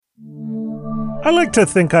I like to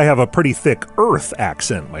think I have a pretty thick Earth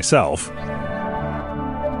accent myself.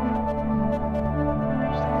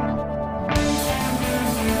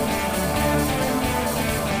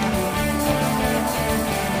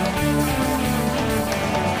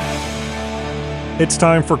 It's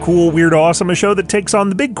time for Cool, Weird, Awesome, a show that takes on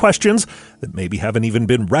the big questions that maybe haven't even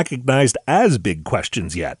been recognized as big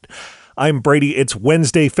questions yet. I'm Brady. It's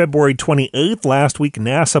Wednesday, February 28th. Last week,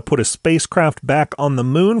 NASA put a spacecraft back on the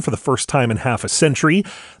moon for the first time in half a century.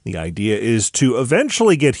 The idea is to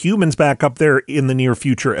eventually get humans back up there in the near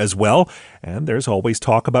future as well. And there's always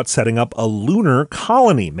talk about setting up a lunar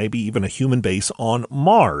colony, maybe even a human base on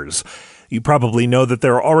Mars. You probably know that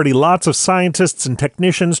there are already lots of scientists and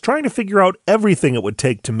technicians trying to figure out everything it would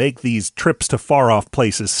take to make these trips to far-off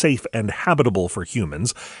places safe and habitable for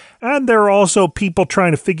humans. And there are also people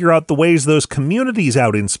trying to figure out the ways those communities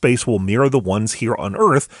out in space will mirror the ones here on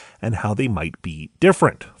Earth and how they might be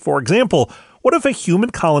different. For example, what if a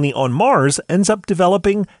human colony on Mars ends up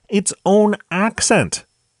developing its own accent?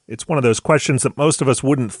 It's one of those questions that most of us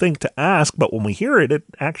wouldn't think to ask, but when we hear it, it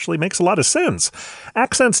actually makes a lot of sense.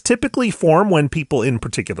 Accents typically form when people in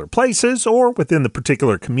particular places or within the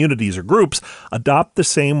particular communities or groups adopt the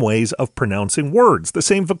same ways of pronouncing words, the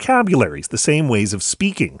same vocabularies, the same ways of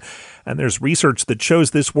speaking. And there's research that shows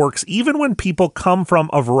this works even when people come from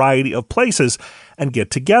a variety of places and get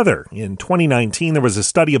together. In 2019, there was a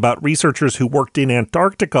study about researchers who worked in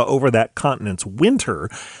Antarctica over that continent's winter.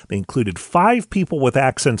 They included 5 people with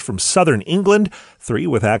accents from southern England, 3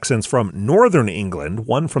 with accents from northern England,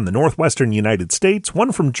 1 from the northwestern United States,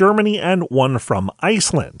 1 from Germany, and 1 from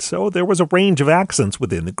Iceland. So there was a range of accents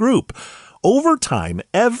within the group. Over time,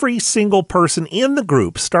 every single person in the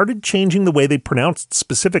group started changing the way they pronounced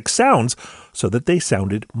specific sounds so that they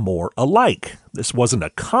sounded more alike. This wasn't a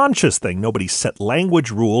conscious thing. Nobody set language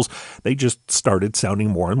rules. They just started sounding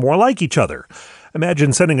more and more like each other.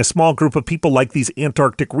 Imagine sending a small group of people like these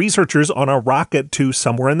Antarctic researchers on a rocket to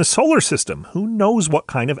somewhere in the solar system. Who knows what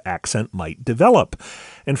kind of accent might develop?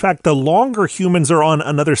 In fact, the longer humans are on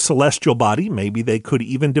another celestial body, maybe they could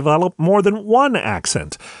even develop more than one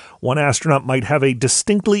accent. One astronaut might have a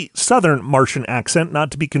distinctly southern Martian accent,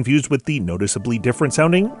 not to be confused with the noticeably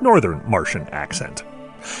different-sounding northern Martian accent.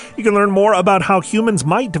 You can learn more about how humans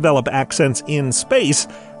might develop accents in space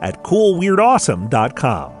at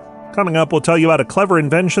coolweirdawesome.com. Coming up, we'll tell you about a clever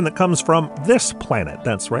invention that comes from this planet.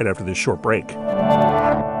 That's right after this short break.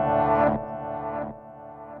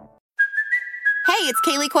 Hey, it's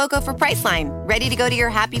Kaylee Cuoco for Priceline. Ready to go to your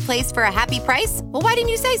happy place for a happy price? Well, why didn't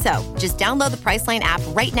you say so? Just download the Priceline app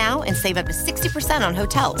right now and save up to 60% on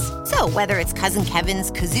hotels. So whether it's Cousin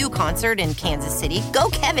Kevin's Kazoo Concert in Kansas City, go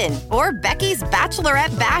Kevin, or Becky's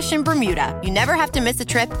Bachelorette Bash in Bermuda, you never have to miss a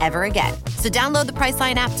trip ever again. So download the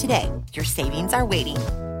Priceline app today. Your savings are waiting.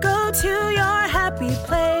 Go to your happy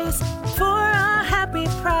place for a happy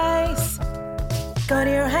price. Go to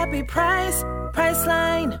your happy price,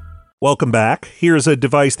 Priceline. Welcome back. Here's a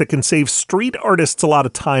device that can save street artists a lot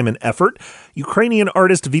of time and effort. Ukrainian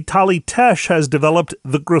artist Vitaly Tesh has developed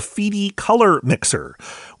the Graffiti Color Mixer.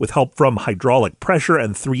 With help from hydraulic pressure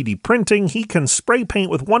and 3D printing, he can spray paint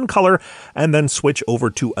with one color and then switch over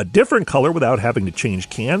to a different color without having to change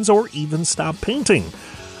cans or even stop painting.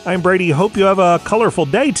 I'm Brady. Hope you have a colorful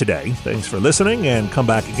day today. Thanks for listening, and come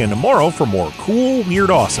back again tomorrow for more Cool, Weird,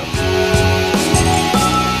 Awesome.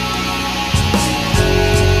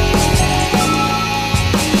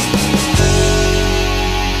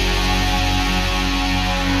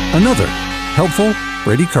 Another helpful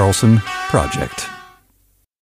Brady Carlson project.